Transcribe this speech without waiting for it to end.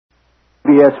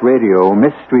CBS Radio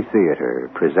Mystery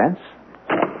Theater presents...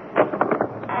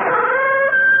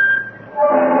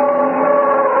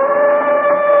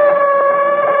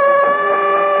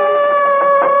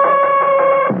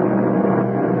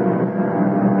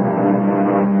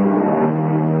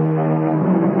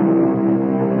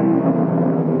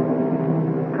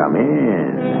 Come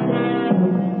in.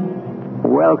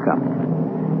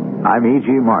 Welcome. I'm E.G.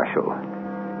 Marshall.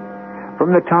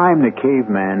 From the time the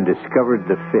caveman discovered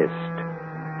the fist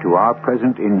to our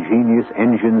present ingenious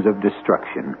engines of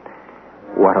destruction,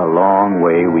 what a long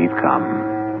way we've come.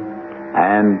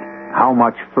 And how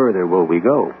much further will we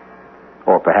go?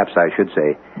 Or perhaps I should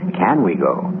say, can we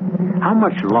go? How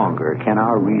much longer can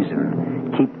our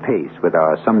reason keep pace with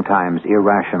our sometimes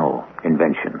irrational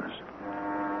inventions?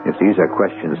 If these are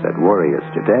questions that worry us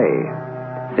today,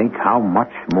 think how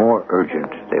much more urgent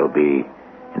they'll be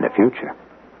in the future.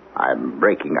 I'm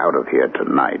breaking out of here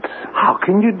tonight. How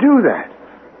can you do that?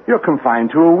 You're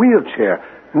confined to a wheelchair,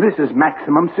 and this is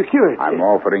maximum security. I'm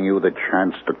offering you the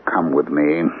chance to come with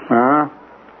me. Huh?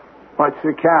 What's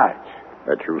the catch?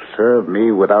 That you serve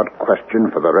me without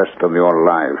question for the rest of your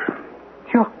life.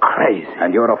 You're crazy.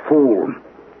 And you're a fool,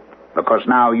 because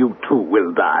now you too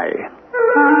will die.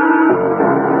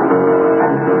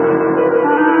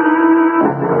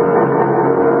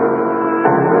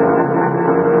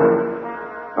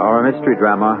 Our mystery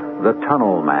drama, The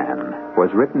Tunnel Man, was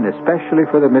written especially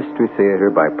for the Mystery Theater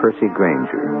by Percy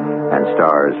Granger and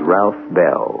stars Ralph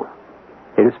Bell.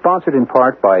 It is sponsored in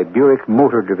part by Buick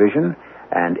Motor Division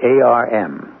and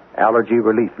ARM, Allergy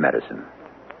Relief Medicine.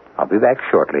 I'll be back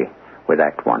shortly with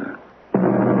Act One.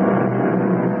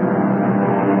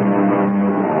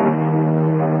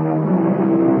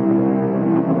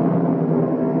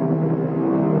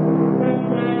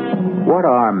 What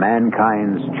are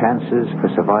mankind's chances for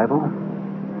survival?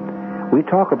 We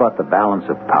talk about the balance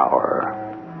of power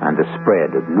and the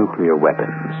spread of nuclear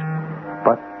weapons.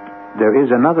 But there is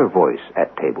another voice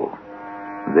at table.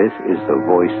 This is the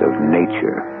voice of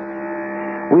nature.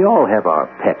 We all have our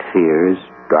pet fears,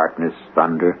 darkness,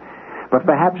 thunder, but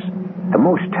perhaps the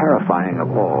most terrifying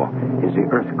of all is the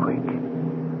earthquake.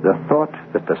 The thought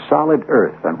that the solid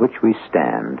earth on which we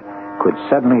stand could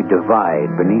suddenly divide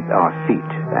beneath our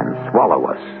feet and swallow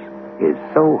us is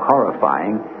so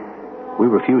horrifying, we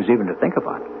refuse even to think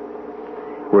about it.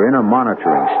 We're in a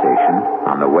monitoring station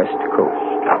on the West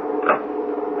Coast.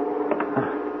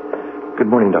 Good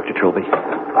morning, Dr. Trilby.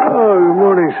 Oh, good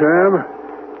morning, Sam.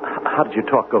 How did your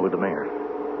talk go with the mayor?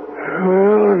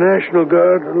 Well, the National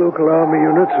Guard and local army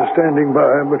units are standing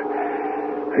by, but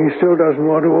he still doesn't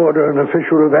want to order an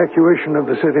official evacuation of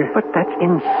the city. But that's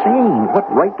insane.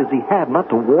 What right does he have not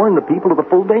to warn the people of the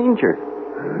full danger?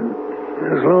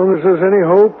 As long as there's any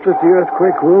hope that the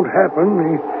earthquake won't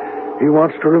happen, he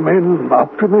wants to remain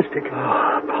optimistic.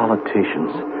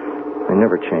 Politicians. They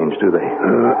never change, do they?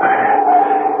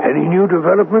 Any new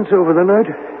developments over the night?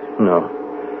 No.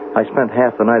 I spent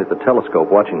half the night at the telescope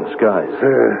watching the skies.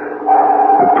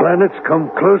 The planets come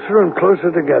closer and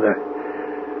closer together.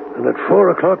 And at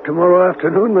 4 o'clock tomorrow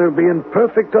afternoon, they'll be in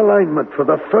perfect alignment for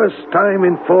the first time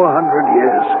in 400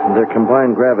 years. And their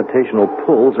combined gravitational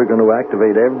pulls are going to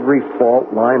activate every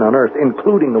fault line on Earth,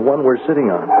 including the one we're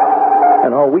sitting on.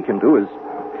 And all we can do is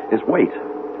wait.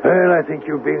 Well, I think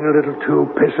you're being a little too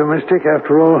pessimistic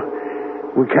after all.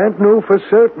 We can't know for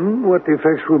certain what the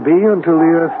effects will be until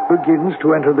the Earth begins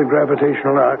to enter the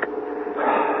gravitational arc.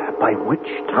 By which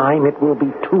time it will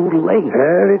be too late.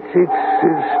 Well, it's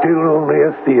still only a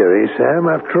theory, Sam.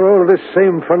 After all, this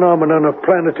same phenomenon of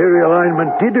planetary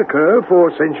alignment did occur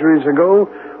 4 centuries ago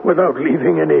without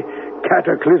leaving any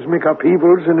cataclysmic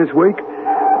upheavals in its wake.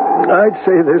 I'd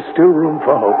say there's still room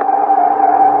for hope.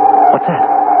 What's that?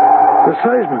 The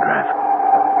seismograph.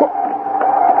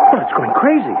 Well, it's going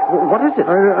crazy. What is it?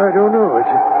 I don't know.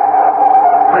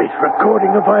 It's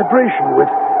recording a vibration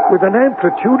with an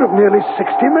amplitude of nearly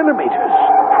 60 millimeters.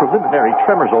 Preliminary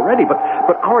tremors already, but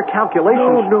our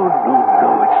calculations... No.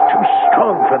 It's too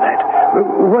strong for that.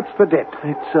 What's the depth?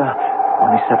 It's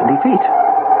only 70 feet.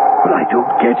 Well, I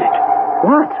don't get it.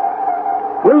 What?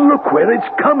 Well, look where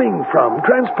it's coming from.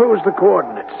 Transpose the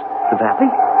coordinates. The valley?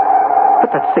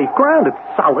 But that's safe ground. It's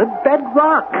solid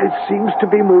bedrock. It seems to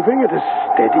be moving at a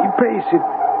steady pace.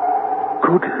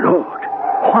 Good Lord.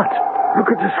 What?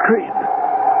 Look at the screen.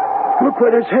 Look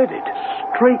where it's headed.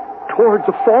 Straight towards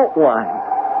the fault line.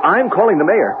 I'm calling the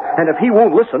mayor, and if he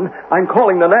won't listen, I'm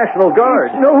calling the National Guard.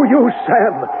 It's no use,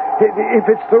 Sam. If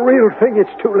it's the real thing,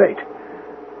 it's too late.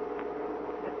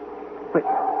 Wait,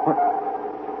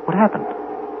 what happened?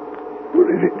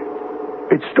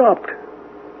 It stopped.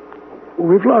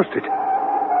 We've lost it.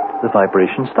 The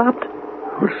vibration stopped?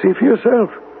 Well, see for yourself.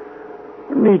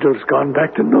 The needle's gone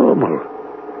back to normal.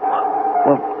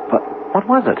 Well, but what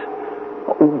was it?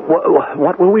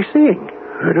 What were we seeing?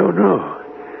 I don't know.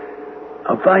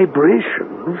 A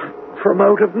vibration from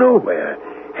out of nowhere,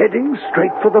 heading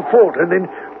straight for the fort, and then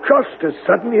just as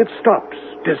suddenly it stops,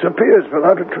 disappears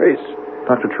without a trace.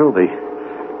 Dr. Trilby,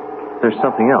 there's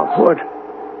something else. What?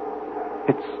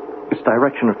 Its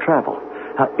direction of travel.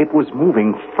 It was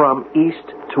moving from east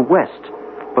to west,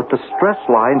 but the stress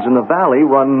lines in the valley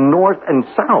run north and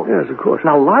south. Yes, of course.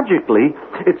 Now, logically,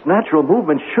 its natural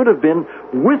movement should have been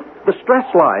with the stress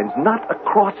lines, not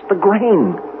across the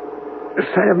grain.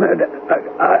 Sam,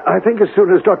 I think as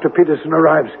soon as Dr. Peterson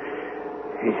arrives,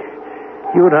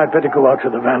 you and I'd better go out to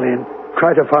the valley and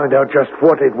try to find out just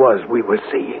what it was we were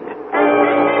seeing.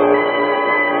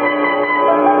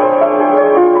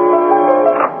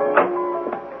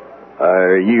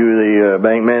 Are you the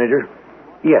bank manager?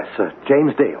 Yes,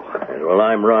 James Dale. Well,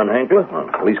 I'm Ron Hankler,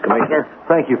 police commissioner.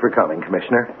 Thank you for coming,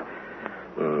 Commissioner.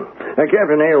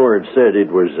 Captain Aylward said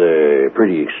it was a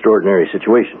pretty extraordinary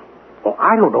situation. Well,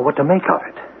 I don't know what to make of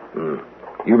it.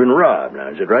 You've been robbed, now,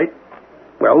 is it right?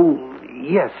 Well,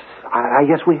 yes, I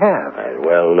guess we have.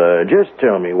 Well, just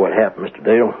tell me what happened, Mr.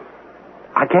 Dale.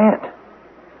 I can't.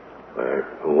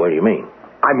 What do you mean?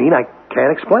 I mean, I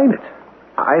can't explain it.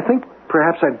 I think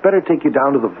perhaps I'd better take you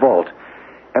down to the vault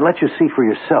and let you see for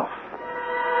yourself.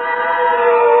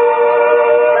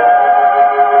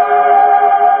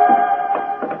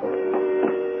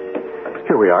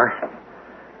 Here we are.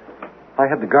 I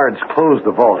had the guards close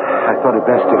the vault. I thought it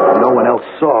best if no one else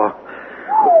saw.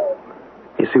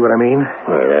 You see what I mean?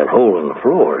 Well, that hole in the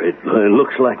floor, it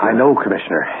looks like... I know,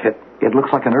 Commissioner. It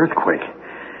looks like an earthquake.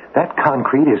 That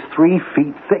concrete is 3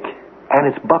 feet thick, and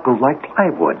it's buckled like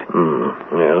plywood.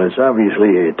 Well, it's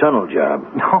obviously a tunnel job.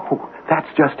 No, that's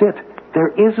just it. There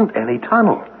isn't any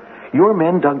tunnel. Your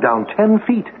men dug down 10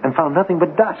 feet and found nothing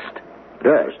but dust.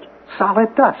 Dust?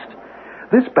 Solid dust.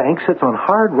 This bank sits on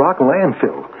hard rock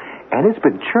landfill, and it's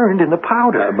been churned into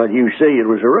powder. But you say it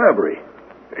was a robbery.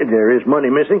 There is money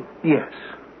missing? Yes.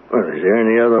 Well, is there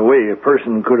any other way a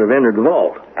person could have entered the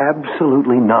vault?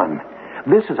 Absolutely none.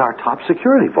 This is our top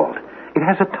security vault. It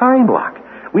has a time lock.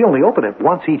 We only open it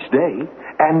once each day,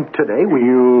 and today we...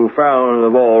 You found the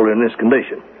vault in this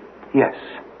condition? Yes.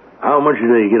 How much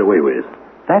did they get away with?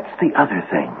 That's the other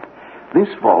thing.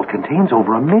 This vault contains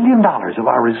over $1 million of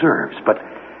our reserves, but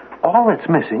all it's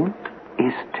missing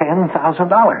is $10,000.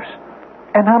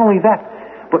 And not only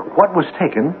that, but what was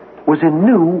taken was in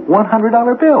new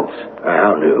 $100 bills.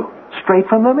 How new? Straight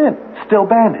from the mint, still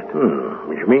banded.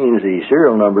 Which means the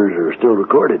serial numbers are still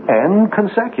recorded. And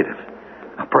consecutive.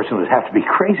 A person would have to be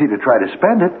crazy to try to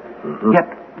spend it. Yet,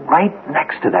 right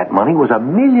next to that money was $1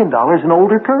 million in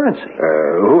older currency.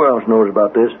 Who else knows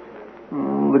about this?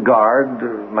 The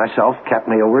guard, myself,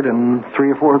 Captain Aylward, and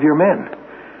 3 or 4 of your men.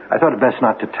 I thought it best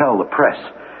not to tell the press.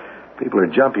 People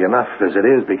are jumpy enough as it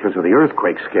is because of the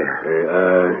earthquake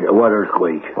scare. What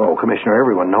earthquake? Oh, Commissioner,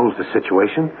 everyone knows the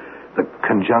situation. The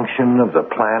conjunction of the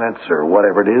planets or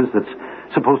whatever it is that's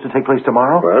supposed to take place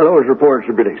tomorrow. Well, those reports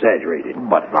are a bit exaggerated.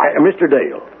 But Mr.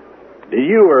 Dale, did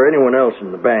you or anyone else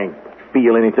in the bank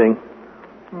feel anything?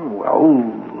 Well,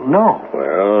 no.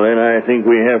 Well, then I think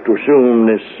we have to assume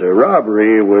this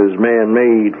robbery was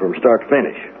man-made from start to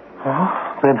finish.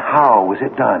 Oh, then how was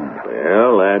it done?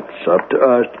 Well, that's up to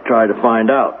us to try to find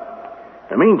out.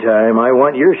 In the meantime, I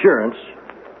want your assurance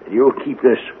that you'll keep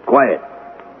this quiet.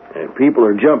 And if people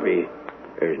are jumpy,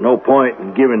 there's no point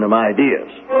in giving them ideas.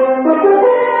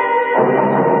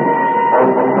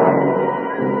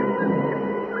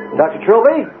 Dr.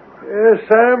 Trilby? Yes,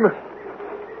 Sam?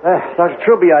 Dr.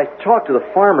 Trilby, I talked to the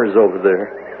farmers over there.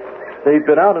 They've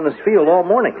been out in this field all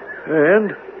morning.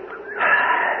 And?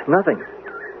 Nothing.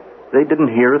 They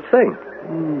didn't hear a thing.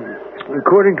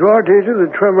 According to our data,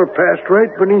 the tremor passed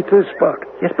right beneath this spot.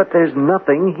 Yes, but there's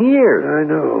nothing here. I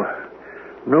know.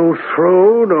 No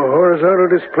throw, no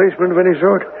horizontal displacement of any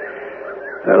sort.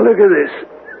 Now look at this.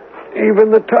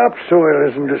 Even the topsoil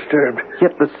isn't disturbed.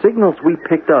 Yet the signals we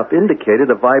picked up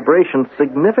indicated a vibration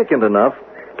significant enough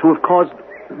to have caused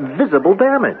visible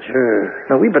damage.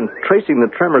 Now, we've been tracing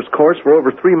the tremor's course for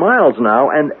over 3 miles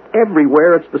now, and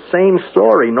everywhere it's the same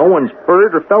story. No one's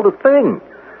heard or felt a thing.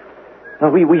 Now,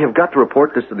 we have got to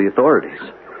report this to the authorities.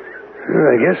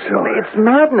 I guess so. It's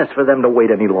madness for them to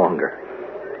wait any longer.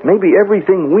 Maybe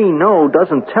everything we know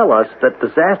doesn't tell us that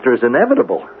disaster is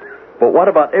inevitable. But what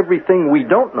about everything we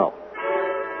don't know?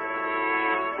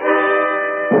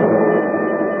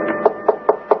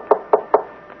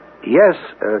 Yes,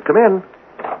 come in.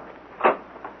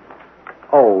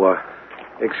 Oh,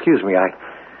 excuse me,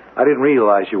 I I didn't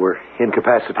realize you were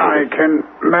incapacitated. I can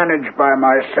manage by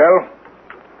myself.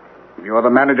 You're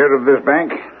the manager of this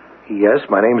bank? Yes,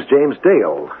 my name's James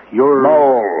Dale. You're...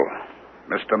 Mole.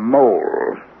 Mr.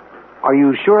 Mole. Are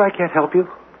you sure I can't help you?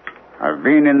 I've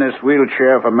been in this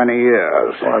wheelchair for many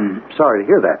years. Oh, I'm sorry to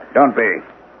hear that. Don't be.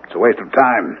 It's a waste of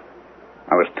time.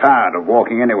 I was tired of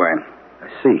walking anyway. I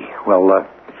see. Well,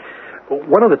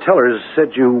 one of the tellers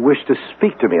said you wished to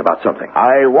speak to me about something.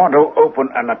 I want to open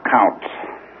an account.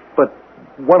 But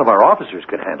one of our officers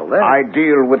could handle that. I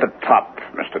deal with the top,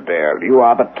 Mr. Dale. You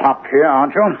are the top here,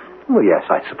 aren't you? Well, yes,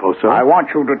 I suppose so. I want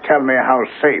you to tell me how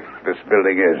safe this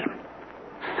building is.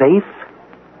 Safe?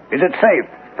 Is it safe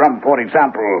from, for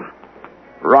example,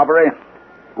 robbery?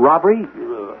 Robbery?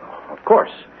 Of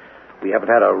course. We haven't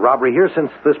had a robbery here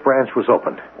since this branch was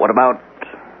opened. What about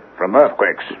from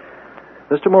earthquakes?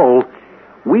 Mr. Mole,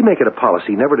 we make it a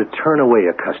policy never to turn away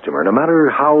a customer, no matter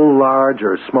how large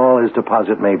or small his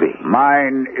deposit may be.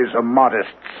 Mine is a modest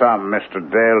sum, Mr.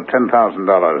 Dale,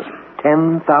 $10,000.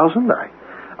 $10,000?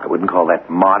 I wouldn't call that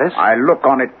modest. I look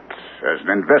on it as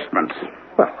an investment.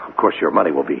 Well, of course, your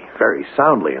money will be very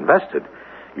soundly invested.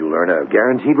 You'll earn a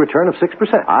guaranteed return of 6%.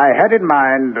 I had in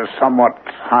mind a somewhat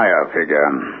higher figure.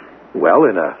 Well,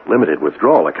 in a limited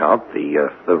withdrawal account,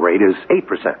 the rate is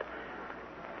 8%.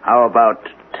 How about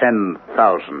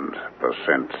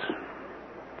 10,000%?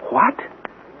 What?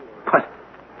 But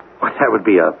that would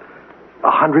be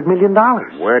 $100 million.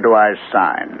 Where do I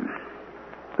sign?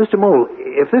 Mr. Mole,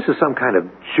 if this is some kind of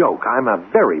joke, I'm a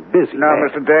very busy No, man.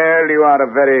 Mr. Dale, you are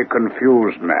a very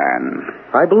confused man.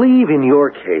 I believe in your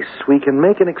case, we can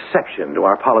make an exception to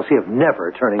our policy of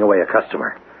never turning away a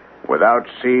customer. Without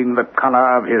seeing the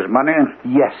color of his money?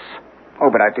 Yes. Oh,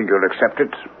 but I think you'll accept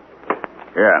it.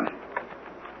 Here.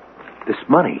 This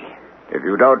money? If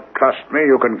you don't trust me,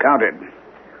 you can count it.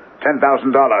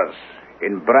 $10,000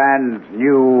 in brand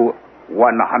new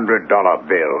 $100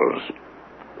 bills.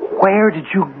 Where did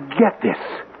you get this?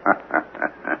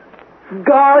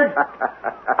 Guard!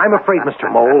 I'm afraid, Mr.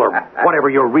 Mole, or whatever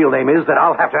your real name is, that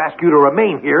I'll have to ask you to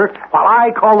remain here while I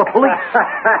call the police.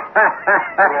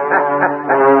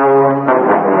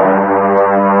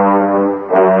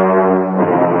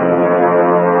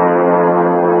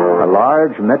 A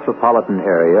large metropolitan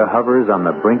area hovers on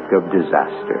the brink of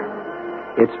disaster.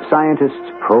 Its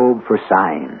scientists probe for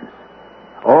signs.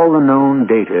 All the known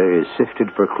data is sifted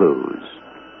for clues,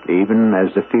 even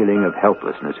as the feeling of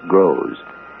helplessness grows.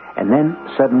 And then,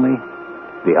 suddenly,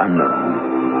 the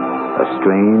unknown. A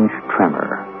strange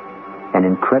tremor. An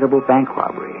incredible bank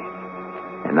robbery.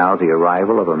 And now the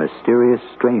arrival of a mysterious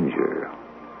stranger.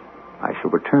 I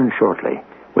shall return shortly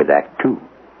with Act Two.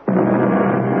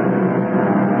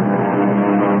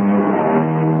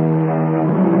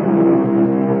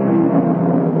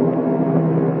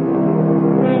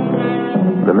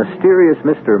 The mysterious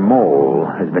Mr. Mole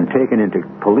has been taken into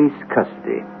police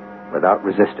custody without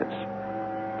resistance.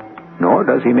 Nor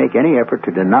does he make any effort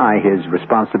to deny his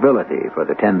responsibility for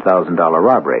the $10,000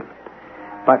 robbery.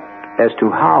 But as to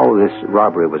how this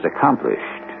robbery was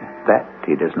accomplished, that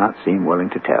he does not seem willing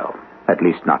to tell, at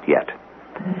least not yet.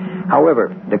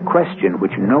 However, the question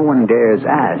which no one dares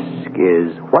ask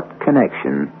is what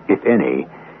connection, if any,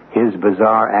 his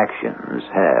bizarre actions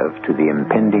have to the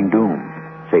impending doom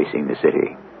facing the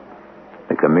city.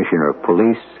 The commissioner of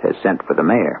police has sent for the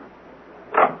mayor.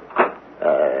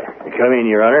 Come in,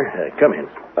 Your Honor. Come in.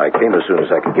 I came as soon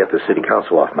as I could get the city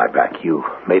council off my back. You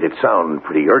made it sound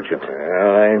pretty urgent.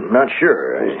 I'm not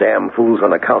sure. Those damn fools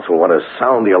on the council want to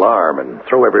sound the alarm and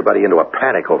throw everybody into a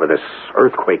panic over this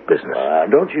earthquake business.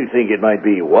 Don't you think it might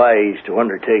be wise to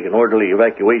undertake an orderly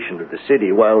evacuation of the city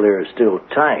while there is still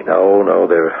time? No.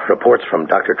 The reports from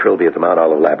Dr. Trilby at the Mount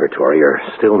Olive Laboratory are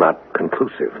still not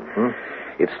conclusive.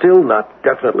 It's still not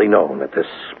definitely known that this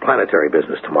planetary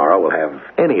business tomorrow will have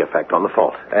any effect on the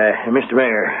fault. Mr.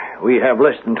 Mayor, we have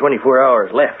less than 24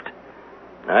 hours left.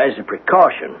 Now, as a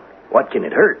precaution, what can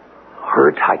it hurt?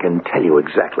 Hurt? I can tell you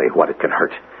exactly what it can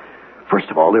hurt. First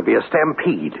of all, there'll be a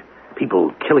stampede.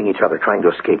 People killing each other trying to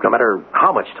escape, no matter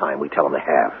how much time we tell them they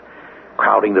have.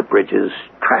 Crowding the bridges,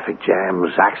 traffic jams,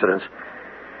 accidents.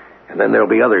 And then there'll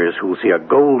be others who'll see a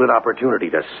golden opportunity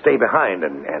to stay behind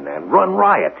and run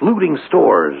riot, looting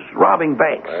stores, robbing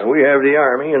banks. We have the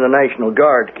Army and the National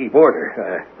Guard to keep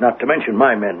order. Not to mention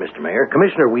my men, Mr. Mayor.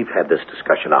 Commissioner, we've had this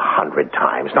discussion 100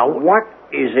 times. Now, What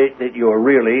is it that you're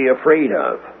really afraid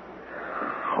of?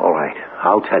 all right,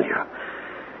 I'll tell you.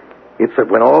 It's that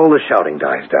when all the shouting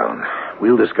dies down,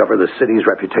 we'll discover the city's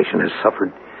reputation has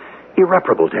suffered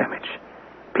irreparable damage.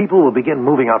 People will begin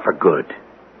moving out for good.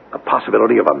 The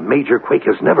possibility of a major quake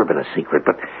has never been a secret,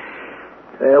 but,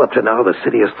 well, up to now, the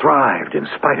city has thrived in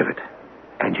spite of it.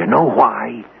 And you know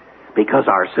why? Because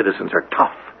our citizens are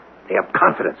tough. They have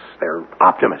confidence. They're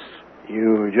optimists.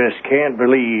 You just can't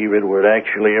believe it would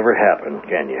actually ever happen,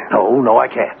 can you? No, I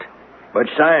can't. But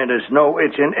scientists know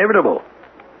it's inevitable.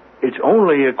 It's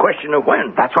only a question of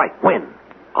when. That's right, when?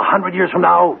 100 years from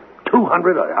now?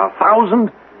 200?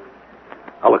 1,000?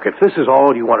 Now, look, if this is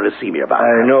all you wanted to see me about...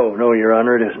 No, Your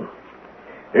Honor, it isn't.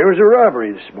 There was a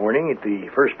robbery this morning at the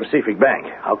First Pacific Bank.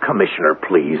 Oh, Commissioner,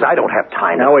 please. I don't have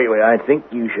time. Now, wait. I think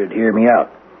you should hear me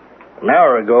out. An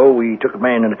hour ago, we took a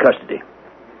man into custody.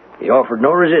 He offered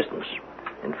no resistance.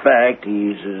 In fact,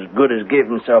 he's as good as gave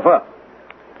himself up.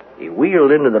 He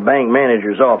wheeled into the bank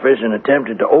manager's office and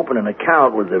attempted to open an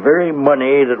account with the very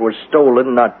money that was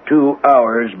stolen not 2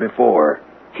 hours before.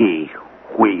 He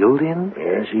wheeled in?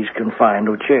 Yes, he's confined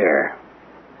to a chair.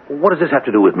 What does this have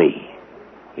to do with me?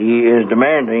 He is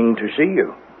demanding to see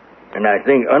you. And I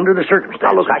think under the circumstances...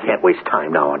 Now, look, I can't waste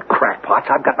time now on crackpots.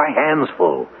 I've got my hands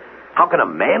full. How can a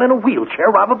man in a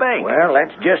wheelchair rob a bank? Well,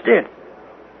 that's just it.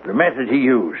 The method he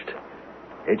used.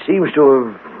 It seems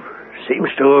to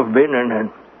have been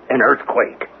an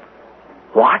earthquake.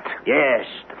 What? Yes,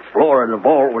 the floor of the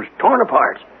vault was torn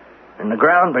apart, and the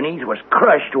ground beneath was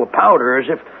crushed to a powder as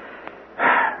if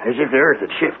the earth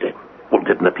had shifted. Well,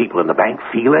 didn't the people in the bank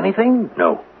feel anything?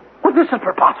 No. Well, this is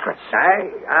preposterous.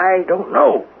 I don't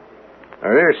know.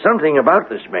 There's something about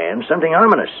this man, something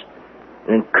ominous.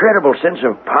 An incredible sense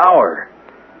of power.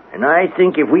 And I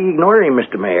think if we ignore him,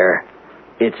 Mr. Mayor,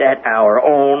 it's at our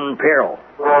own peril.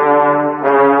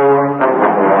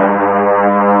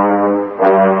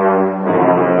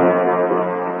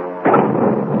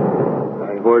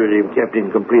 I've ordered him kept in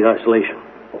complete isolation.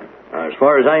 Now, as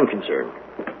far as I'm concerned,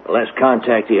 the less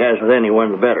contact he has with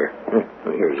anyone, the better.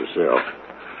 Here's his cell.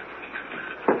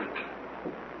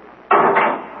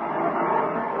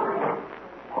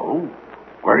 Oh,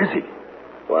 where is he?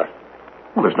 What?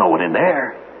 Well, there's no one in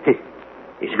there.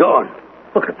 He's gone.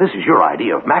 Look, this is your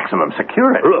idea of maximum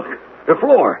security. Look, the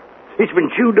floor. It's been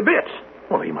chewed to bits.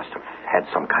 Well, he must have had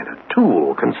some kind of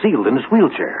tool concealed in his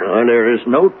wheelchair. There is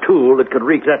no tool that could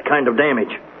wreak that kind of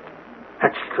damage.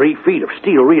 That's 3 feet of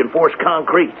steel-reinforced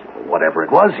concrete. Whatever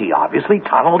it was, he obviously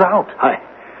tunneled out.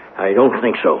 I don't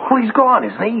think so. Well, he's gone,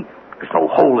 isn't he? There's no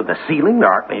hole in the ceiling.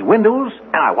 There aren't any windows.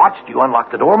 And I watched you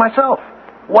unlock the door myself.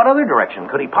 What other direction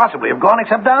could he possibly have gone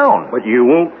except down? But you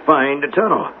won't find a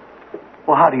tunnel.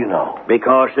 Well, how do you know?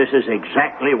 Because this is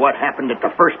exactly what happened at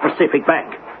the First Pacific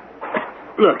Bank.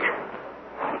 Look.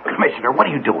 Commissioner, what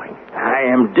are you doing? I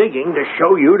am digging to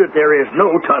show you that there is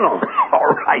no tunnel.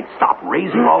 All right, stop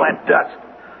raising all that dust.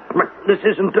 This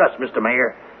isn't dust, Mr.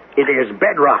 Mayor. It is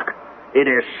bedrock. It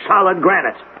is solid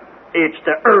granite. It's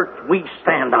the earth we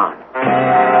stand on.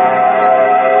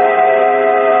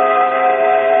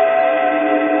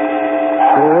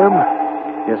 Sam?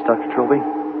 Yes, Dr. Trilby?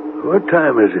 What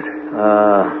time is it?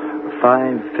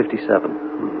 5:57.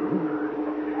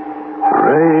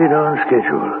 Right on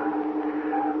schedule.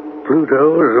 Pluto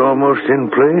is almost in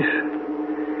place.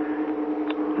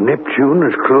 Neptune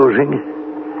is closing.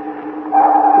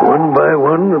 One by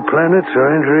one, the planets are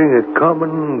entering a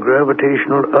common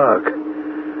gravitational arc.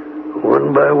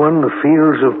 One by one, the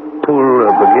fields of pull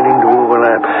are beginning to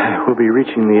overlap. We'll be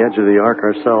reaching the edge of the arc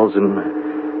ourselves in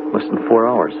less than 4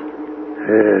 hours.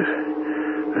 Yes.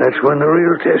 That's when the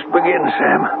real test begins,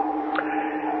 Sam.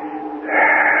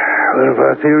 Well, if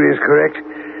our theory is correct,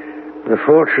 the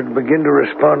fault should begin to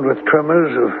respond with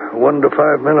tremors of 1 to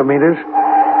 5 millimeters,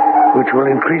 which will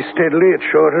increase steadily at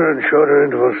shorter and shorter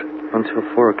intervals. Until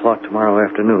 4 o'clock tomorrow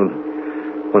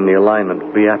afternoon, when the alignment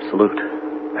will be absolute.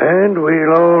 And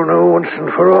we'll all know once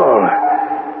and for all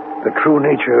the true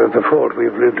nature of the fault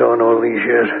we've lived on all these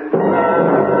years.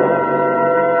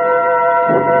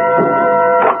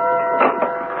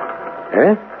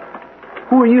 Eh?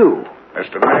 Who are you?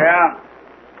 Mr. Mayor,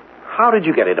 How did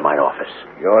you get into my office?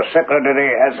 your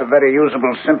secretary has a very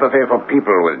usable sympathy for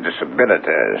people with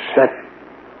disabilities.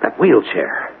 That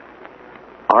wheelchair.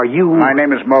 Are you... My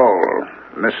name is Mole.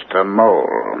 Mr.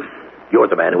 Mole. You're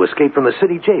the man who escaped from the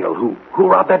city jail, who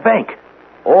robbed that bank.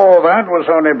 All that was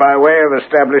only by way of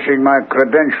establishing my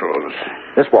credentials.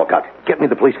 Miss Walcott, get me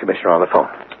the police commissioner on the phone.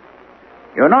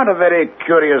 You're not a very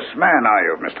curious man, are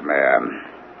you, Mr. Mayor?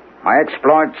 My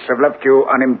exploits have left you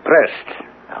unimpressed.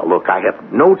 Now, look, I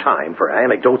have no time for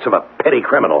anecdotes of a petty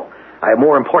criminal. I have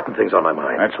more important things on my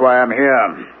mind. That's why I'm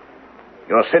here.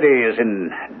 Your city is in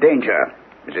danger,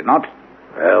 is it not?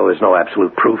 Well, there's no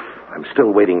absolute proof. I'm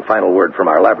still waiting final word from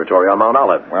our laboratory on Mount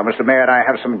Olive. Well, Mr. Mayor, I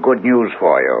have some good news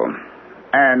for you.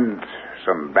 And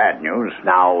some bad news.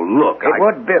 Now, look, It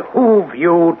would behoove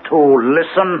you to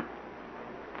listen.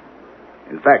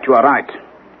 In fact, you are right.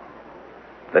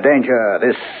 The danger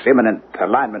this imminent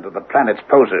alignment of the planets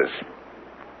poses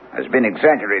has been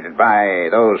exaggerated by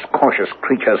those cautious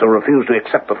creatures who refuse to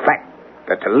accept the fact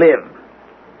that to live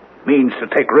means to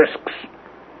take risks.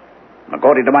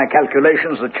 According to my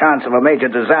calculations, the chance of a major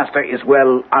disaster is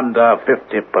well under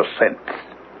 50%.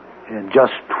 And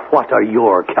just what are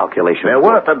your calculations? They're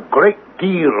worth a great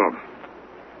deal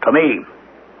to me.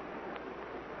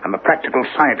 I'm a practical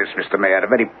scientist, Mr. Mayor, a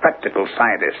very practical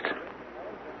scientist.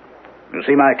 You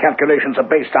see, my calculations are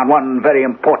based on one very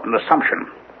important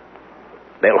assumption.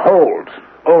 They'll hold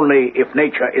only if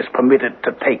nature is permitted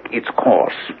to take its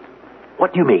course.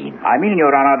 What do you mean? I mean,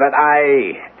 Your Honor, that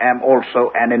I am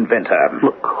also an inventor.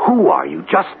 Look, who are you?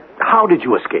 Just how did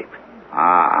you escape?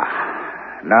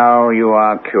 Now you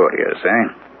are curious,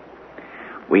 eh?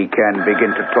 We can begin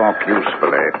to talk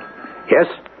usefully. Yes?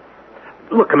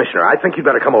 Look, Commissioner, I think you'd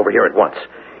better come over here at once.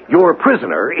 Your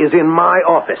prisoner is in my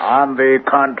office. On the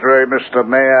contrary, Mr.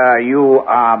 Mayor, you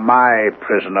are my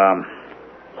prisoner.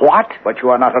 What? But you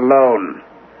are not alone.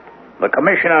 The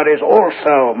commissioner is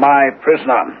also my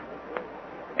prisoner.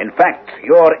 In fact,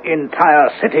 your entire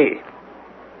city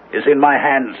is in my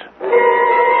hands.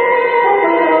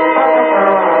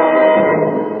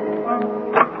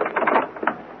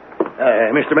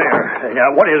 Mr.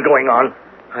 Mayor, what is going on?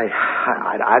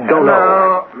 I don't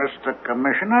know. Hello, Mr.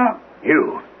 Commissioner.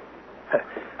 You.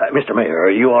 Mr. Mayor,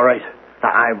 are you all right?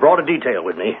 I brought a detail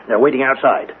with me. They're waiting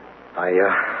outside.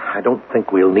 I don't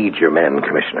think we'll need your men,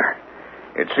 Commissioner.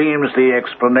 It seems the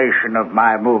explanation of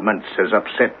my movements has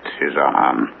upset His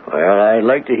Honor. Well, I'd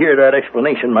like to hear that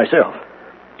explanation myself.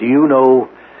 Do you know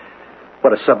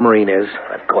what a submarine is?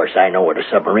 Of course I know what a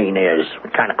submarine is.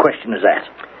 What kind of question is that?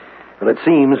 Well, it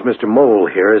seems Mr. Mole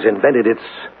here has invented its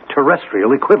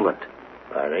terrestrial equivalent.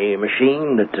 A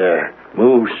machine that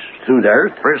moves through the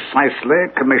earth?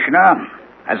 Precisely, Commissioner.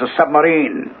 As a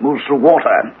submarine moves through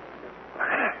water.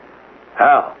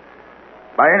 How?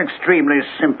 By an extremely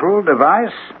simple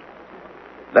device.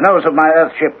 The nose of my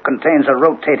Earthship contains a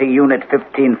rotating unit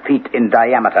 15 feet in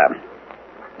diameter.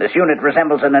 This unit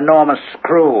resembles an enormous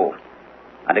screw,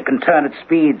 and it can turn at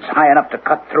speeds high enough to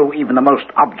cut through even the most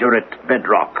obdurate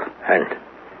bedrock.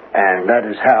 And that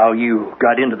is how you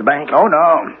got into the bank? Oh,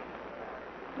 no.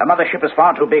 The mothership is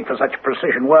far too big for such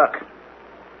precision work.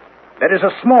 There is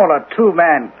a smaller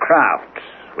two-man craft,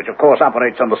 which of course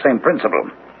operates on the same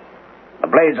principle. The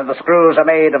blades of the screws are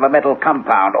made of a metal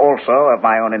compound, also of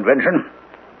my own invention,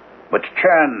 which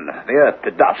churn the earth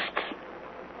to dust.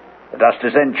 The dust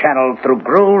is then channeled through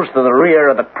grooves to the rear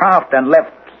of the craft and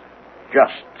left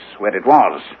just where it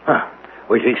was.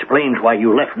 Which explains why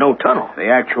you left no tunnel. The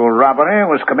actual robbery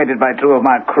was committed by two of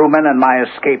my crewmen, and my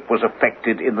escape was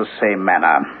effected in the same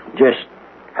manner. Just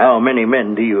how many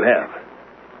men do you have?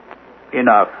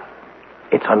 Enough.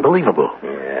 It's unbelievable.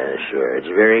 Yeah, sure. It's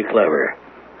very clever.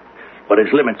 But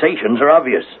its limitations are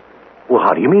obvious. Well,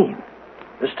 how do you mean?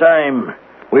 This time,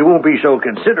 we won't be so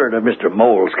considerate of Mr.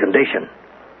 Mole's condition.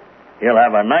 He'll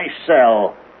have a nice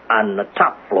cell on the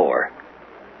top floor.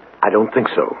 I don't think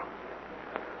so.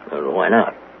 Well, why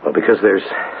not? Well, because there's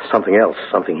something else,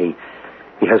 something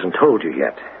he hasn't told you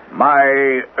yet. My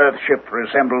Earthship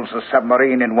resembles a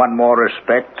submarine in one more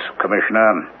respect,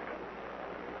 Commissioner.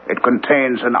 It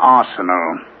contains an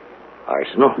arsenal.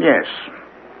 Arsenal? Yes.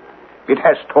 It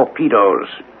has torpedoes.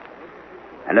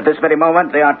 And at this very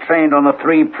moment, they are trained on the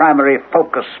three primary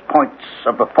focus points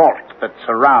of the fault that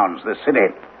surrounds the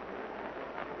city.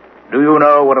 Do you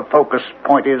know what a focus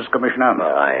point is, Commissioner?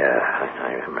 Well,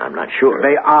 I'm not sure.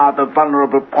 They are the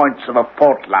vulnerable points of a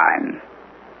fault line.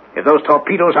 If those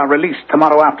torpedoes are released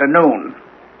tomorrow afternoon,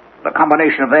 the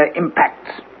combination of their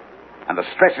impacts and the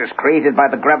stresses created by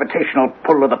the gravitational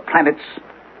pull of the planets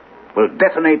will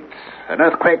detonate an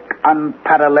earthquake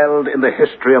unparalleled in the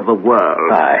history of the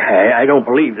world. I don't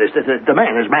believe this. The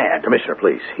man is mad. Commissioner,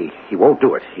 please. He won't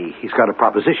do it. He's got a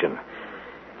proposition.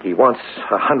 He wants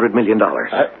 $100 million.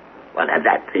 Well, now,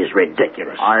 that is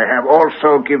ridiculous. I have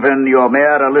also given your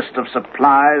mayor a list of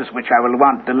supplies which I will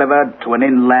want delivered to an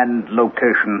inland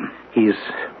location. He's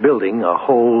building a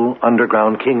whole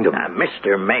underground kingdom. Now,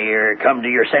 Mr. Mayor, come to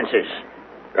your senses.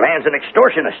 The man's an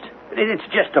extortionist. It's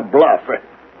just a bluff.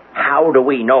 How do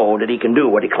we know that he can do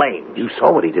what he claims? You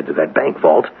saw what he did to that bank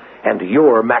vault and to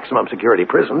your maximum security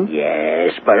prison.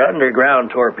 Yes, but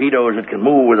underground torpedoes that can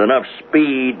move with enough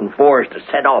speed and force to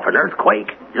set off an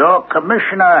earthquake. Your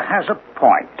commissioner has a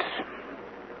point.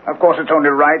 Of course, it's only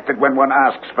right that when one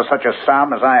asks for such a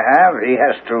sum as I have, he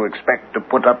has to expect to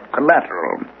put up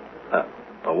collateral.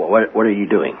 What are you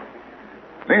doing?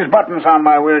 These buttons on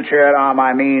my wheelchair are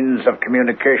my means of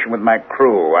communication with my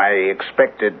crew. I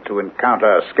expected to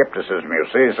encounter skepticism, you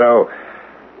see, so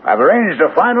I've arranged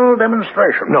a final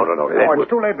demonstration. No. It's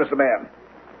too late, Mr. Mayor.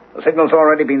 The signal's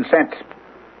already been sent.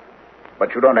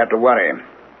 But you don't have to worry.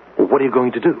 What are you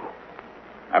going to do?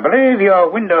 I believe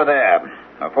your window there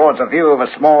affords a view of a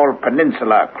small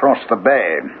peninsula across the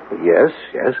bay. Yes.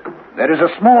 There is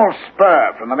a small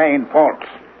spur from the main fault,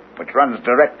 which runs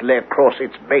directly across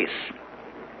its base.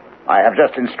 I have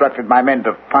just instructed my men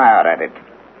to fire at it.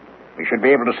 We should be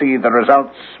able to see the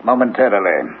results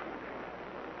momentarily.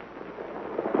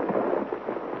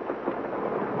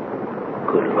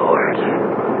 Good Lord.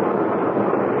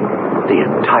 The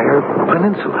entire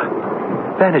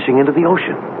peninsula, vanishing into the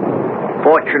ocean.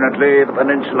 Fortunately, the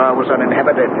peninsula was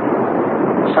uninhabited.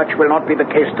 Such will not be the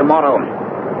case tomorrow.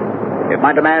 If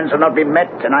my demands have not been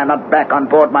met and I am not back on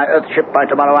board my Earthship by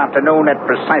tomorrow afternoon at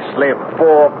precisely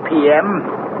 4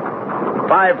 p.m.,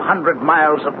 500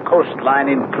 miles of coastline,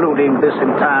 including this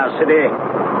entire city,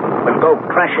 will go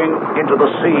crashing into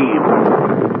the sea.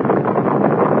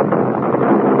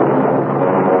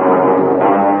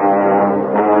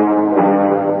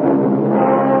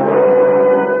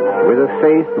 With a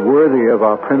faith worthy of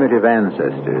our primitive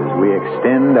ancestors, we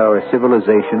extend our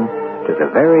civilization to the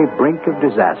very brink of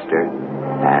disaster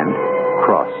and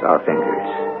cross our fingers.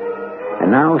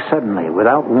 And now, suddenly,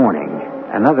 without warning,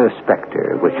 another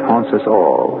specter which haunts us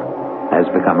all has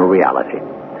become a reality.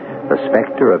 The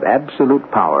specter of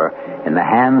absolute power in the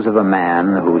hands of a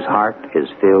man whose heart is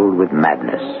filled with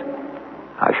madness.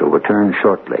 I shall return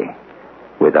shortly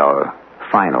with our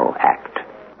final act.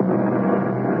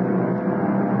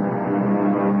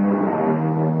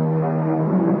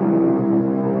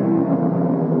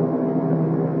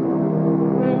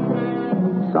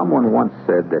 Someone once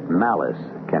said that malice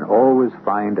can always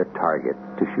find a target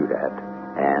to shoot at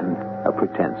and a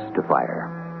pretense to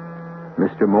fire.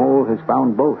 Mr. Mole has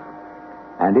found both,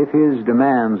 and if his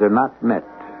demands are not met,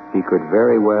 he could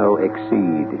very well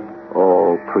exceed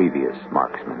all previous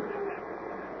marksmen.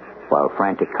 While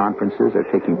frantic conferences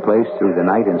are taking place through the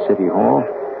night in City Hall,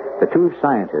 the two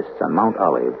scientists on Mount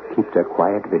Olive keep their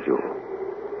quiet vigil,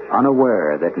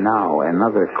 unaware that now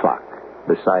another clock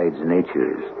besides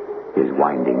nature's is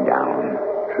winding down.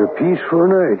 It's a peaceful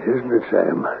night, isn't it,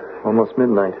 Sam? Almost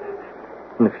midnight.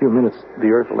 In a few minutes,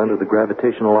 the Earth will enter the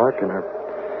gravitational arc, and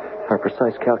our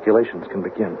precise calculations can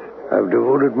begin. I've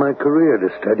devoted my career to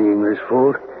studying this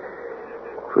fault.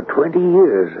 For 20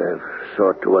 years, I've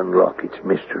sought to unlock its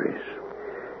mysteries,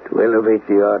 to elevate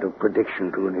the art of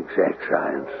prediction to an exact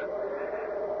science.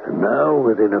 And now,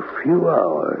 within a few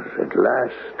hours, at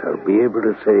last, I'll be able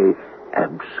to say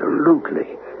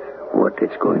absolutely what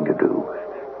it's going to do.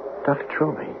 Dr.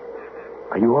 Trilby,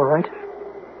 are you all right?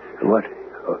 What?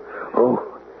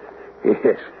 Oh,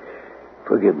 yes.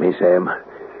 Forgive me, Sam.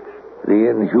 The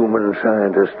inhuman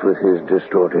scientist with his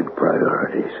distorted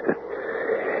priorities.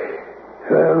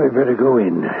 Well, we better go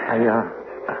in.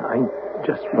 I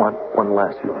just want one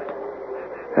last look.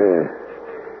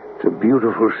 It's a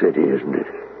beautiful city, isn't it?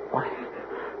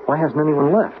 Why hasn't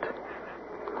anyone left?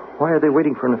 Why are they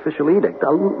waiting for an official edict?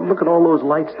 Look at all those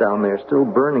lights down there still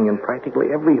burning in practically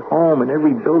every home and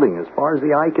every building as far as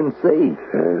the eye can see.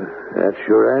 That's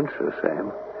your answer,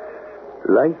 Sam.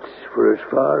 Lights for as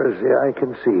far as the eye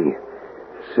can see.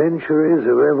 Centuries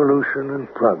of evolution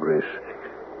and progress.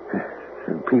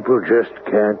 And people just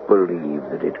can't believe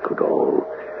that it could all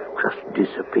just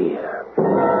disappear.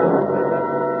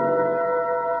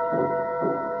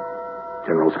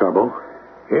 General Scarborough?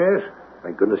 Yes?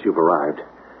 Thank goodness you've arrived.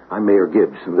 I'm Mayor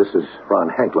Gibbs, and this is Ron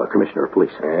Hankler, Commissioner of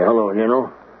Police. Hello,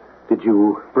 General. Did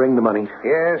you bring the money?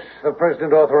 Yes, the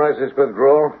President authorized this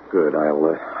withdrawal. Good.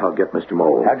 I'll get Mr.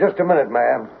 Mole. Now, just a minute,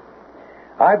 ma'am.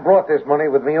 I brought this money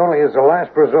with me only as a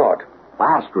last resort.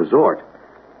 Last resort?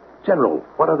 General,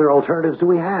 what other alternatives do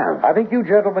we have? I think you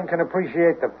gentlemen can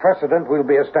appreciate the precedent we'll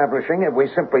be establishing if we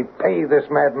simply pay this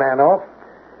madman off.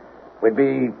 We'd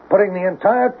be putting the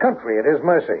entire country at his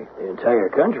mercy. The entire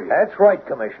country? That's right,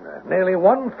 Commissioner. Nearly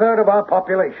 1/3 of our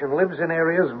population lives in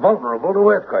areas vulnerable to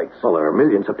earthquakes. Well, there are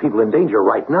millions of people in danger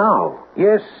right now.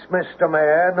 Yes, Mr.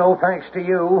 Mayor, no thanks to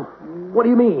you. What do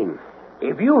you mean?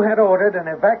 If you had ordered an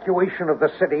evacuation of the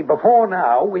city before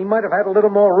now, we might have had a little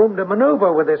more room to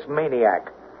maneuver with this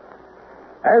maniac.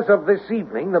 As of this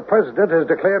evening, the President has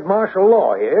declared martial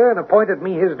law here and appointed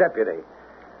me his deputy.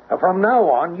 From now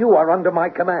on, you are under my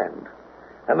command.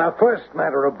 And our first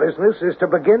matter of business is to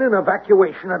begin an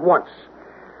evacuation at once.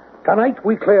 Tonight,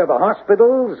 we clear the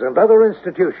hospitals and other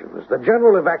institutions. The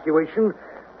general evacuation,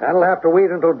 that'll have to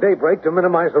wait until daybreak to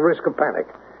minimize the risk of panic.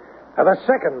 And the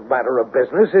second matter of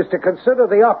business is to consider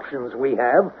the options we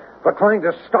have for trying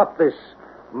to stop this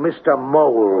Mr.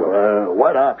 Mole.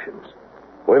 What options?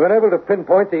 We've been able to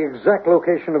pinpoint the exact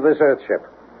location of this Earthship.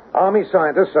 Army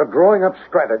scientists are drawing up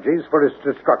strategies for its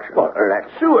destruction. Well,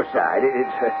 that's suicide.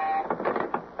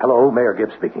 Hello, Mayor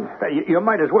Gibbs speaking. You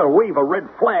might as well wave a red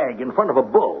flag in front of a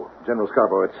bull. General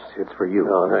Scarborough, it's for you.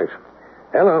 Oh, thanks.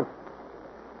 Hello.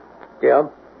 Yeah?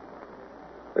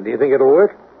 But do you think it'll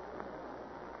work?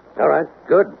 All right,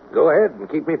 good. Go ahead and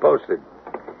keep me posted.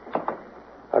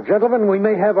 Now, gentlemen, we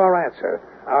may have our answer.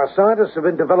 Our scientists have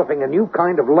been developing a new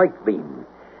kind of light beam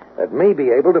that may be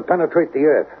able to penetrate the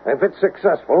Earth. If it's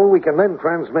successful, we can then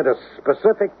transmit a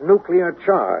specific nuclear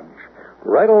charge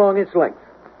right along its length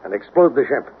and explode the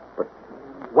ship. But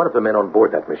what if the men on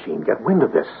board that machine get wind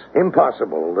of this?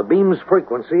 Impossible. The beam's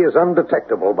frequency is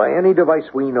undetectable by any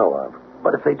device we know of.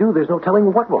 But if they do, there's no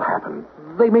telling what will happen.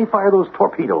 They may fire those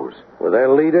torpedoes. With their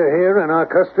leader here in our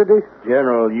custody?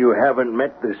 General, you haven't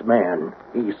met this man.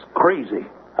 He's crazy.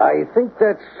 I think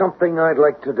that's something I'd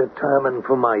like to determine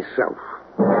for myself.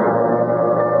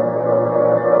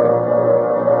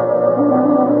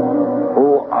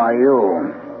 Who are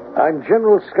you? I'm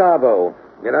General Scarborough,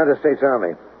 United States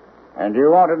Army. And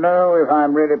you want to know if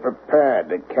I'm really prepared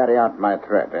to carry out my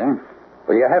threat, eh?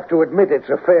 Well, you have to admit it's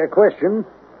a fair question.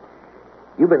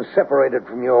 You've been separated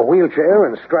from your wheelchair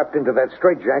and strapped into that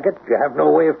straitjacket. You have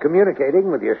no way of communicating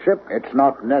with your ship. It's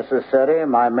not necessary.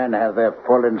 My men have their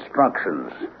full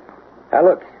instructions. Now,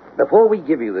 look, before we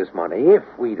give you this money, if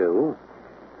we do,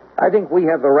 I think we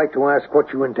have the right to ask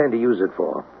what you intend to use it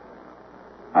for.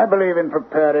 I believe in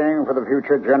preparing for the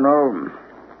future, General.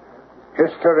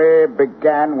 History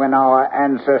began when our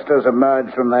ancestors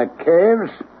emerged from their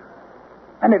caves,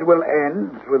 and it will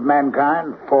end with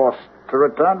mankind forced to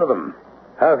return to them.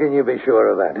 How can you be sure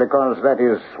of that? Because that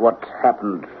is what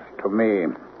happened to me.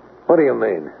 What do you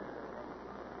mean?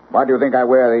 Why do you think I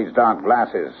wear these dark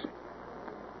glasses?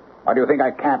 Why do you think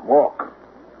I can't walk?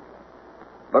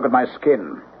 Look at my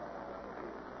skin.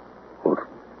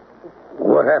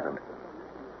 What happened?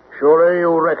 Surely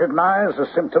you recognize the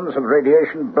symptoms of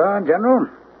radiation burn, General?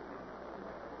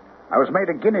 I was made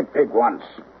a guinea pig once.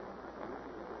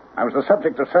 I was the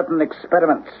subject of certain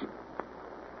experiments.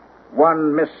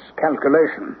 One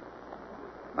miscalculation,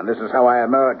 and this is how I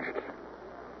emerged.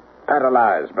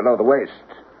 Paralyzed below the waist,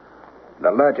 and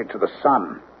allergic to the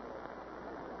sun.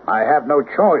 I have no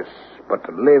choice but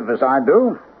to live as I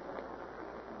do,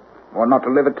 or not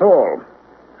to live at all.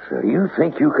 So you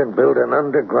think you can build an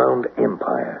underground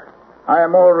empire? I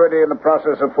am already in the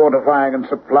process of fortifying and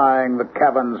supplying the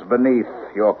caverns beneath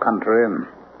your country.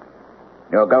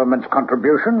 Your government's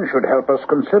contribution should help us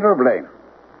considerably.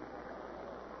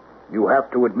 You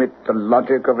have to admit the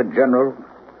logic of it, General.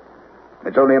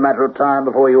 It's only a matter of time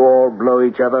before you all blow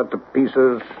each other to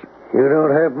pieces. You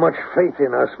don't have much faith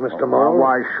in us, Mr. Mole.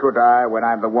 Why should I, when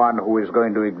I'm the one who is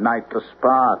going to ignite the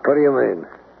spark? What do you mean?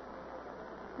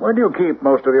 Where do you keep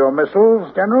most of your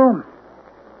missiles, General?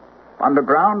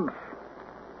 Underground?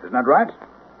 Isn't that right?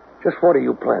 Just what are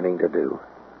you planning to do?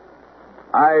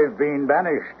 I've been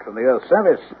banished from the Earth's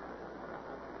service.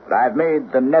 But I've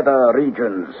made the nether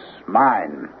regions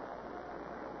mine.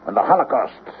 When the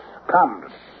Holocaust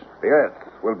comes, the Earth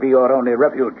will be your only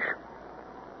refuge.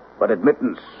 But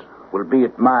admittance will be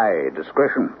at my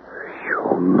discretion.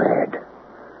 You're mad.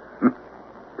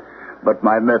 But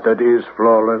my method is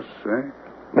flawless, eh?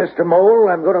 Mr. Mole,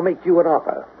 I'm going to make you an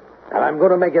offer. And I'm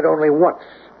going to make it only once.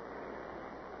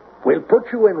 We'll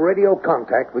put you in radio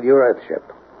contact with your Earthship.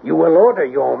 You will order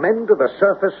your men to the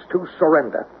surface to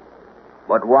surrender.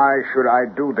 But why should I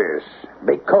do this?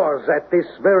 Because at this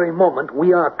very moment,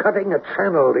 we are cutting a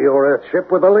channel to your Earthship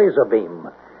with a laser beam.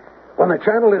 When the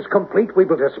channel is complete, we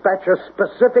will dispatch a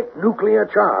specific nuclear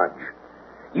charge.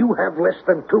 You have less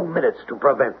than 2 minutes to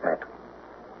prevent that.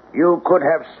 You could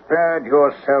have spared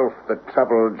yourself the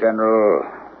trouble, General.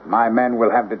 My men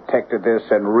will have detected this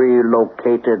and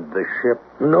relocated the ship.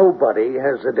 Nobody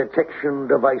has a detection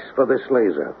device for this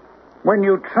laser. When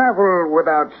you travel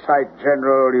without sight,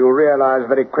 General, you realize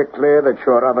very quickly that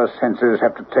your other senses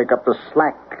have to take up the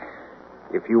slack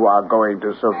if you are going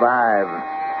to survive.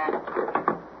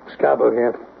 Scarborough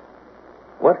here.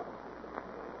 What?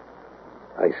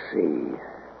 I see.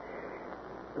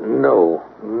 No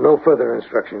further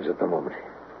instructions at the moment.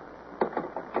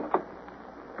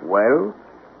 Well?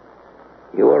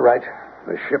 You were right.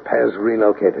 The ship has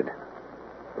relocated.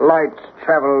 Light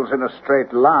travels in a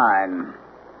straight line,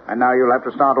 and now you'll have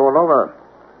to start all over.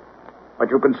 But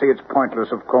you can see it's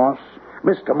pointless, of course.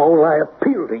 Mr. Mole, I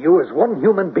appeal to you as one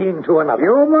human being to another.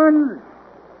 Human?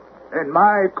 In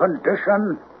my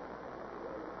condition?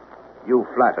 You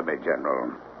flatter me,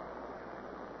 General.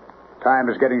 Time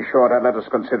is getting shorter. Let us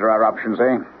consider our options,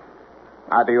 eh?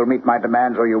 Either you'll meet my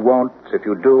demands or you won't. If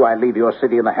you do, I leave your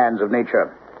city in the hands of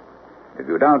nature. If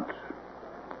you don't,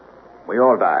 We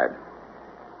all died.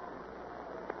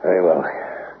 Very well.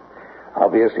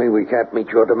 Obviously, we can't meet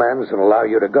your demands and allow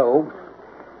you to go.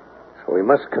 So we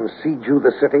must concede you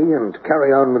the city and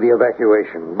carry on with the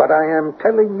evacuation. But I am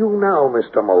telling you now,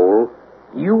 Mr. Mole,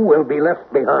 you will be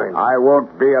left behind. I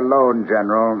won't be alone,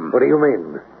 General. What do you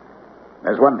mean?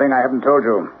 There's one thing I haven't told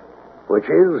you. Which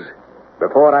is?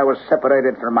 Before I was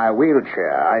separated from my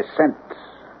wheelchair, I sent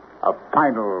a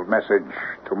final message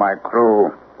to my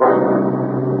crew.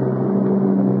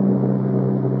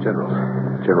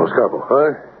 General Scarborough.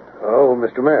 What? Oh,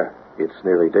 Mr. Mayor. It's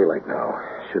nearly daylight now.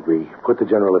 Should we put the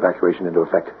general evacuation into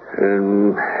effect?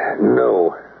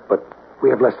 No. But we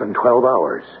have less than 12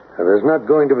 hours. There's not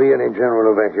going to be any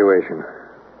general evacuation.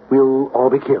 We'll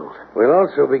all be killed. We'll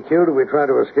also be killed if we try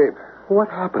to escape. What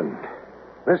happened?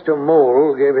 Mr.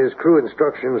 Mole gave his crew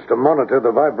instructions to monitor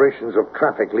the vibrations of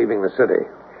traffic leaving the city,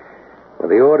 with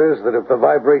the orders that if the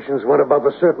vibrations went above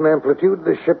a certain amplitude,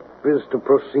 the ship is to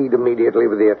proceed immediately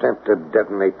with the attempt to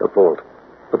detonate the fault.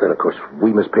 But then, of course,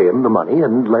 we must pay him the money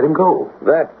and let him go.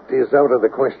 That is out of the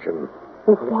question.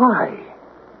 Well, why?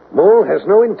 Mole has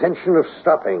no intention of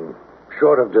stopping,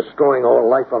 short of destroying all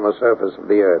life on the surface of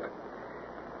the earth.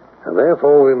 And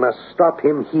therefore we must stop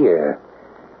him here,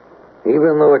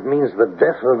 even though it means the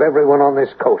death of everyone on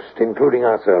this coast, including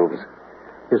ourselves.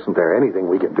 Isn't there anything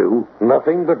we can do?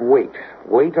 Nothing but wait.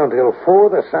 Wait until 4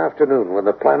 this afternoon when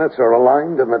the planets are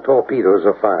aligned and the torpedoes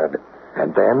are fired.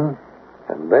 And then?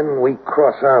 And then we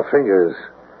cross our fingers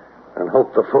and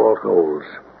hope the fault holds.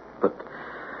 But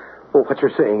what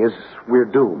you're saying is we're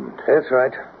doomed. That's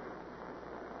right.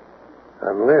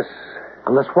 Unless...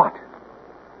 Unless what?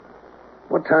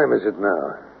 What time is it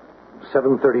now?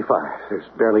 7:35. There's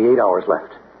barely 8 hours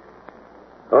left.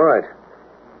 All right.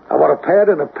 I want a pad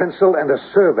and a pencil and a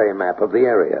survey map of the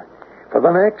area. For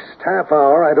the next half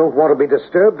hour, I don't want to be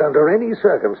disturbed under any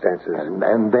circumstances. And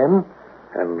then?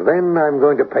 And then I'm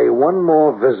going to pay one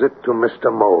more visit to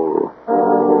Mr. Mole.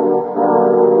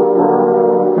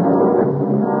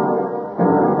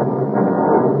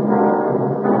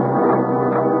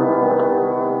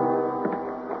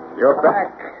 You're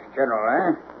back, General,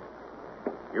 eh?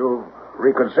 You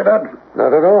reconsidered?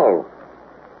 Not at all.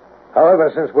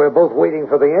 However, since we're both waiting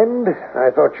for the end,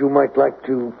 I thought you might like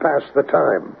to pass the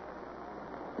time.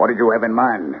 What did you have in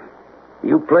mind?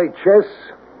 You play chess?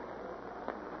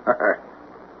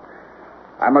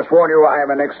 I must warn you, I am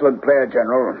an excellent player,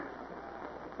 General.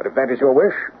 But if that is your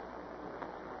wish,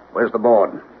 where's the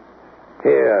board?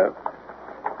 Here.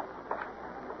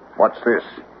 What's this?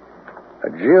 A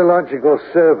geological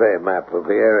survey map of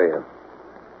the area.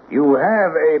 You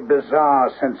have a bizarre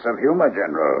sense of humor,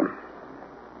 General.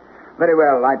 Very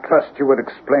well, I trust you would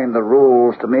explain the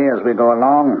rules to me as we go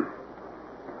along.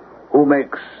 Who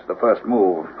makes the first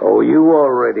move? Oh, you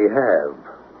already have.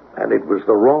 And it was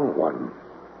the wrong one.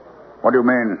 What do you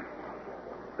mean?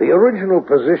 The original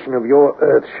position of your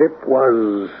Earthship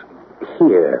was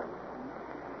here.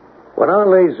 When our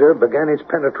laser began its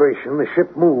penetration, the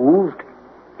ship moved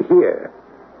here.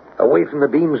 Away from the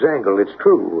beam's angle, it's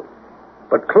true,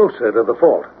 but closer to the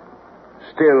fault.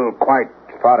 Still quite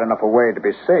far enough away to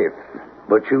be safe.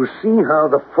 But you see how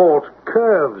the fault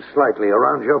curves slightly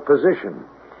around your position.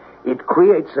 It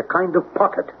creates a kind of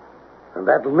pocket, and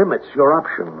that limits your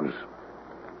options.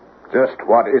 Just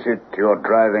what is it you're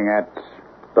driving at?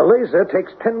 The laser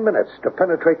takes 10 minutes to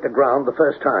penetrate the ground the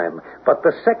first time, but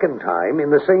the second time, in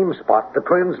the same spot, the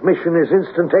transmission is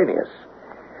instantaneous,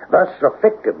 thus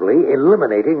effectively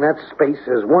eliminating that space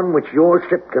as one which your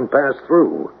ship can pass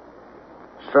through.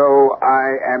 So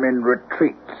I am in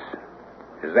retreat.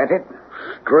 Is that it?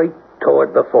 Straight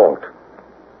toward the fault.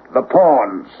 The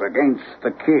pawns against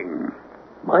the king.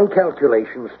 My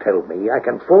calculations tell me I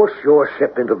can force your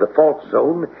ship into the fault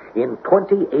zone in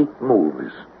 28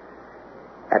 moves.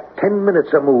 At 10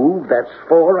 minutes a move, that's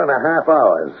 4.5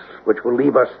 hours, which will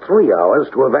leave us 3 hours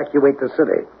to evacuate the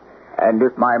city. And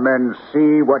if my men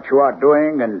see what you are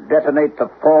doing and detonate the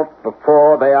fault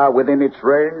before they are within its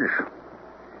range?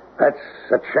 That's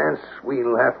a chance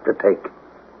we'll have to take.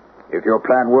 If your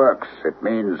plan works, it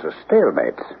means a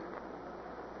stalemate.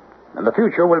 And the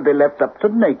future will be left up to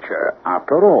nature,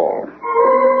 after all.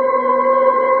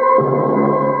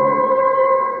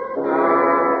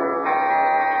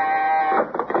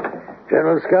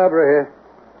 General Scarborough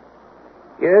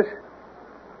here. Yes?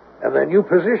 And the new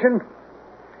position?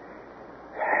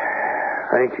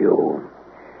 Thank you.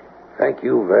 Thank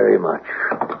you very much.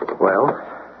 Well,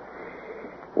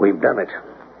 we've done it.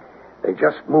 They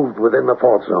just moved within the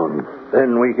fault zone.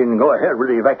 Then we can go ahead with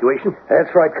the evacuation?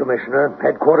 That's right, Commissioner.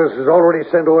 Headquarters has already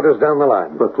sent orders down the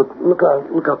line. Look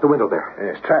out the window there.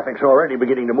 Yes, traffic's already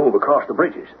beginning to move across the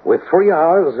bridges. With 3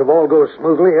 hours, if all goes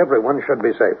smoothly, everyone should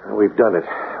be safe. We've done it.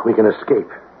 We can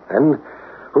escape. And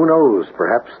who knows,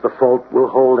 perhaps the fault will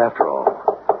hold after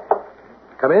all.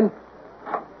 Come in.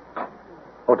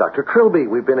 Oh, Dr. Trilby,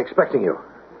 we've been expecting you.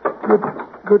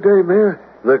 Good day, Mayor.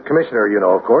 The commissioner, you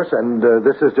know, of course, and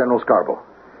this is General Scarborough.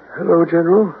 Hello,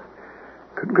 General.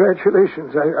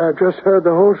 Congratulations. I just heard the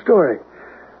whole story.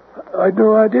 I'd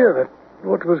no idea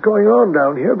what was going on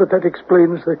down here, but that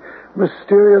explains the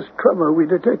mysterious tremor we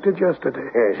detected yesterday.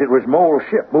 Yes, it was Mole's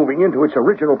ship moving into its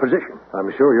original position.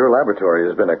 I'm sure your laboratory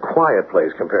has been a quiet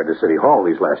place compared to City Hall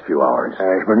these last few hours.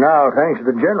 Yes, but now, thanks to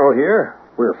the general here,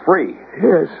 we're free.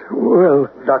 Yes, well...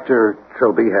 Dr.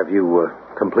 Trilby, have you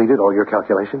completed all your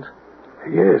calculations?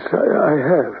 Yes, I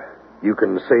have. You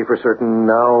can say for certain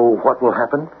now what will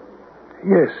happen?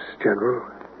 Yes, General.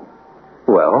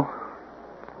 Well?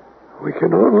 We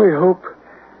can only hope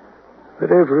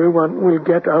that everyone will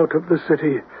get out of the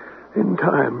city in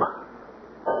time.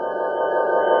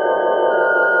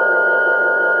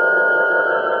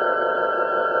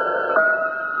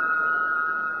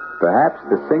 Perhaps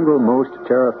the single most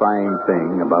terrifying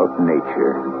thing about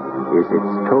nature is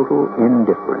its total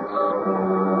indifference.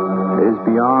 It is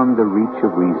beyond the reach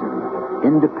of reason,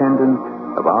 independent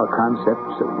of our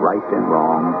concepts of right and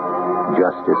wrong,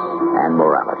 justice and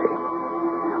morality.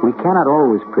 We cannot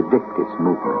always predict its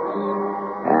movements,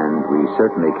 and we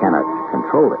certainly cannot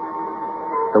control it.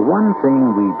 The one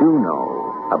thing we do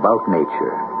know about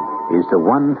nature is the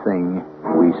one thing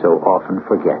we so often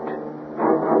forget,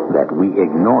 that we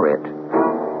ignore it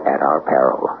at our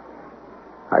peril.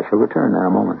 I shall return in a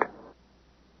moment.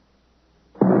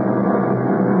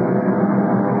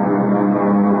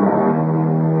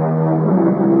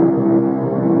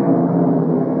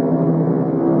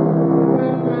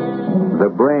 The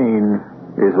brain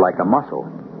is like a muscle,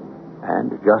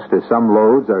 and just as some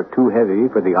loads are too heavy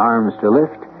for the arms to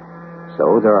lift,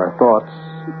 so there are thoughts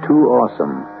too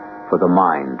awesome for the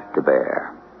mind to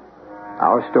bear.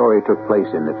 Our story took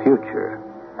place in the future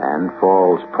and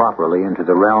falls properly into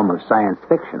the realm of science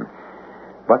fiction,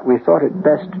 but we thought it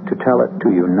best to tell it to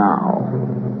you now,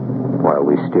 while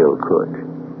we still could.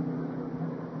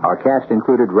 Our cast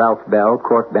included Ralph Bell,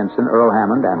 Court Benson, Earl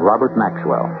Hammond, and Robert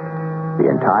Maxwell. The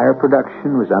entire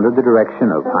production was under the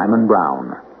direction of Hyman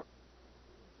Brown.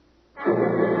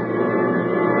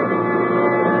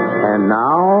 And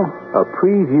now, a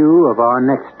preview of our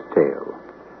next tale.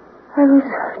 I was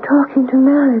talking to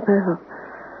Maribel.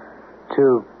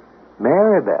 To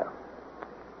Maribel?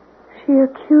 She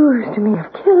accused me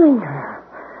of killing her.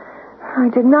 I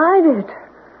denied it.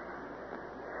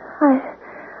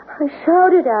 I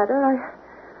shouted at her.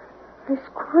 I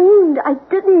screamed. I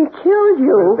didn't kill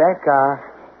you. Rebecca.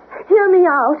 Hear me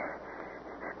out.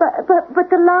 But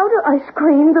the louder I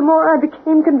screamed, the more I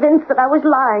became convinced that I was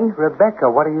lying. Rebecca,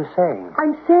 what are you saying?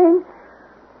 I'm saying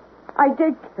I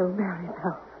did kill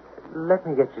Maribel. Let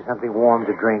me get you something warm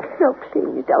to drink. No,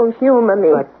 please, don't humor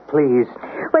me. But please.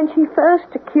 When she first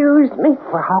accused me...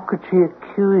 Well, how could she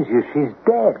accuse you? She's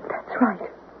dead. That's right.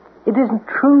 It isn't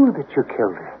true that you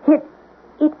killed her.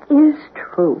 It is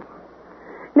true.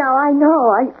 Now, I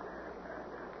know.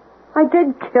 I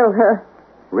did kill her.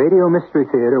 Radio Mystery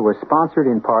Theater was sponsored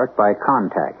in part by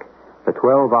Contact, the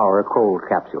 12-hour cold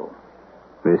capsule.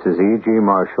 This is E.G.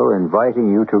 Marshall inviting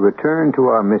you to return to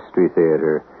our Mystery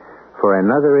Theater for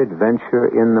another adventure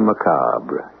in the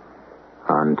macabre.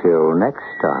 Until next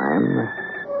time,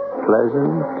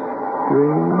 pleasant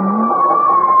dreams.